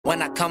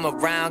When I come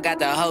around, got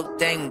the whole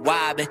thing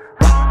wobbin',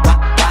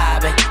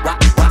 wobbin',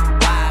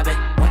 wobbin'.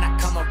 When I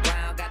come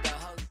around, got the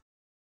whole.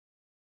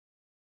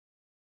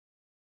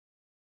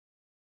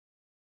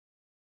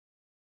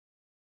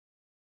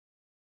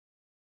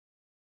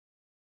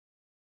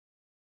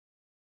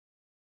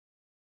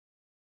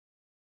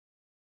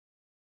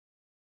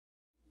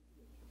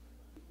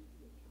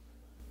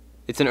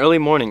 It's an early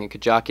morning in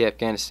Kajaki,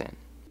 Afghanistan.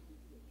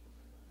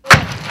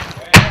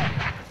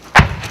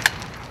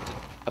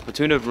 A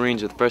platoon of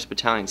Marines with 1st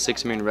Battalion,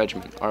 6th Marine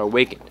Regiment are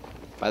awakened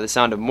by the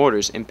sound of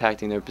mortars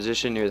impacting their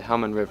position near the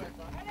Helmand River.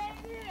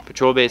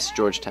 Patrol Base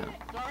Georgetown.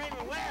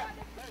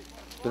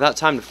 Without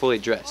time to fully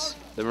dress,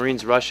 the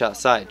Marines rush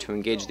outside to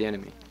engage the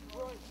enemy.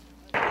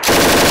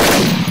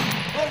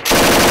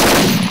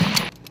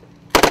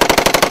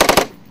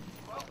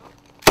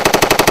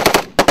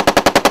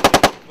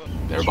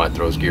 Everybody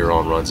throws gear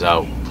on, runs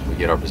out. We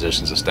get our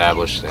positions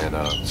established, and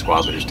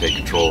squad leaders take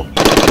control.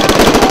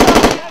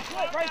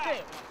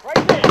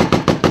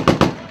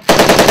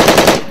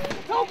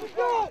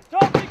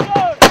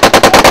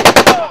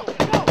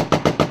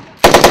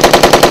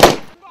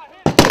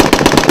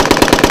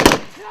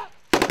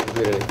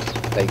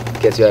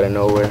 Like gets you out of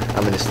nowhere.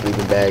 I'm in a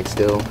sleeping bag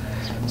still,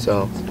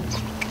 so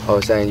all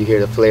of a sudden you hear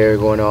the flare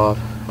going off,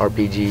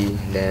 RPG,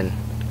 and then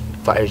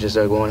fires just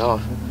start going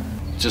off.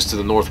 Just to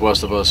the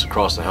northwest of us,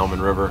 across the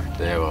Helmand River,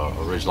 they have a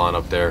ridge line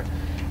up there,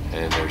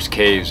 and there's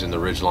caves in the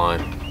ridge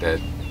line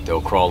that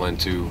they'll crawl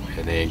into,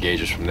 and they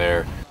engage us from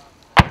there.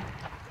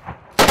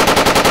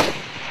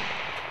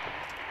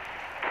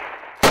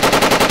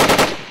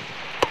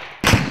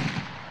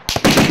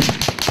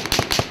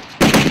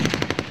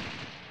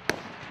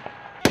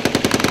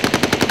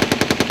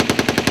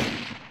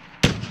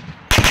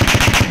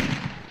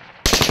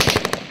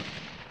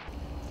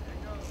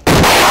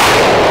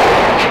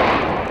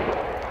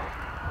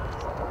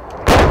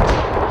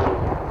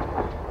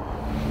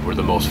 We're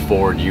the most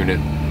forward unit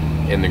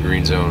in the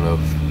green zone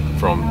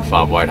from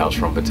 5 White House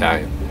from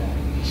Battalion.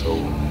 So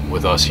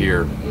with us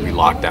here, we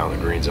lock down the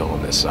green zone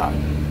on this side.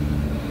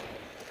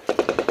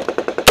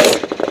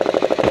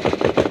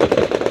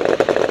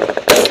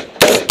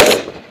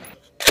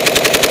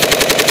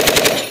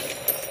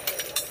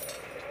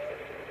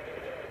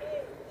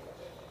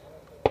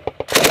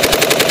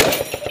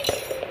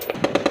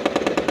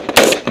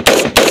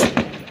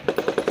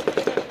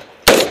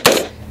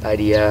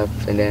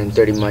 IDF and then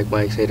 30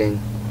 mics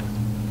hitting.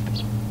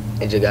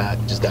 It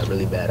just got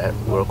really bad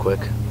real quick.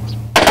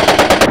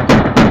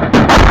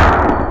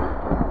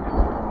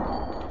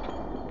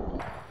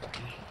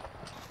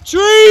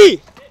 Tree!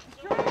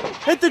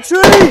 Hit the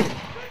tree!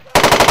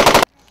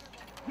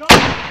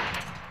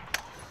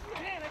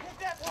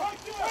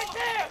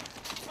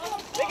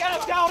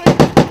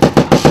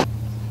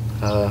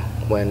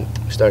 When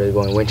we started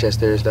going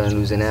Winchester, started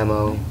losing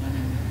ammo.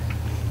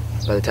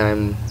 By the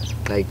time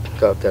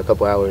after a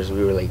couple hours,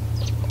 we were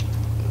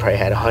probably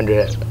had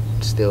 100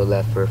 still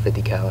left for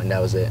 50 cal, and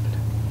that was it.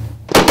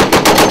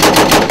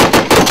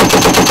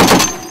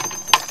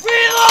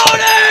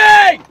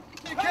 Reloading!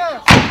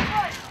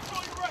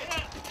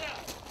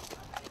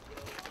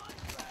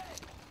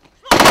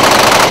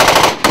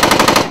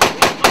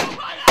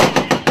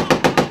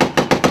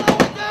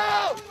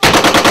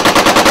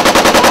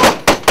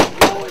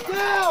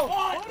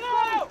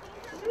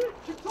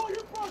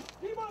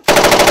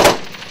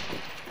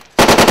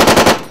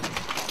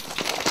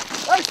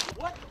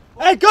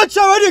 Hey,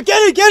 gunshot right here!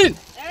 Get in! Get in!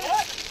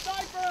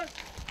 Sniper!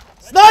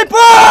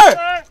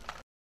 Sniper!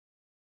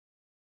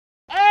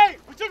 Hey,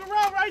 we took a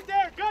round right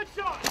there.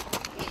 Gunshot!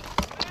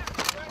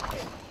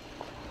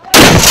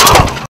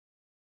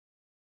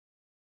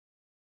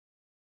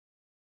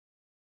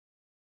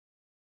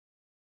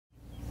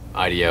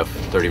 IDF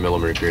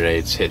 30mm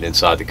grenades hitting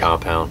inside the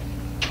compound,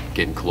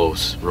 getting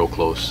close, real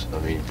close. I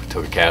mean, we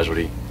took a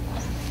casualty,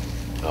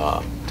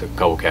 took a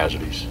couple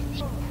casualties.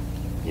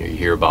 You know, you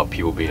hear about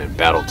people being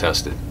battle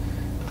tested.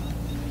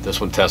 This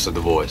one tested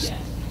the voice. Yeah.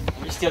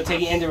 We're still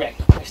taking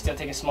indirect. We're still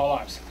taking small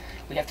arms.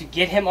 We have to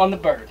get him on the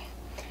bird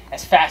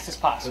as fast as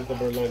possible. Where's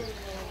the bird landing?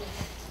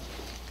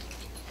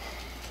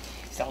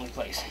 It's the only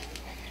place.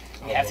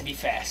 We have to be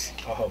fast.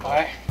 All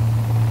right?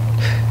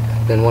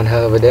 Been one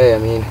hell of a day. I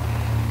mean,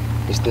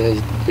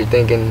 you're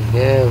thinking,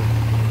 yeah,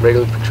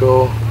 regular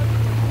patrol,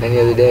 any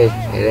other day.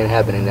 It ain't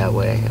happening that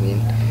way. I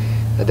mean,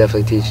 I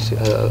definitely teach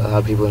a lot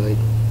of people,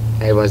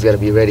 everyone's got to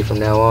be ready from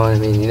now on. I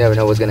mean, you never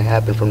know what's going to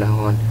happen from now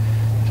on.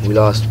 We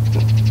lost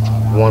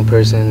one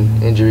person,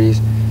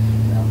 injuries. I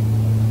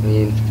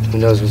mean, who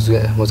knows what's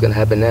going to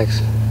happen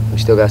next. We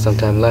still got some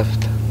time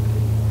left.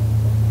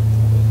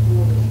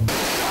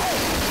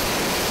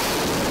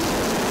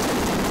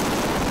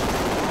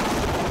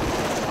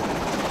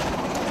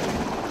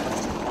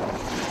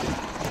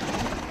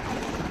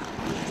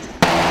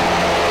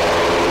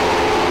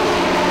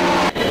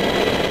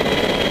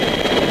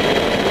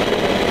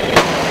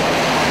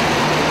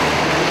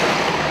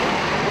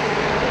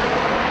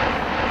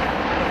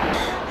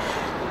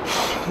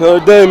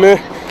 Another day, man.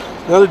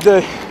 Another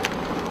day.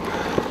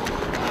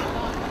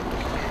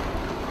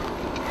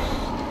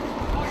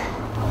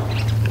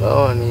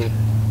 Well, I mean,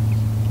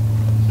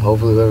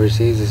 hopefully whoever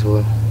sees this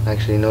will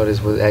actually notice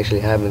what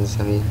actually happens.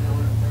 I mean,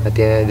 at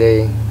the end of the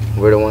day,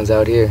 we're the ones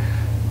out here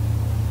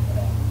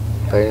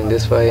fighting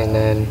this fight and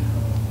then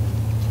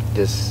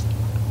just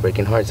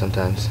breaking hearts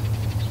sometimes.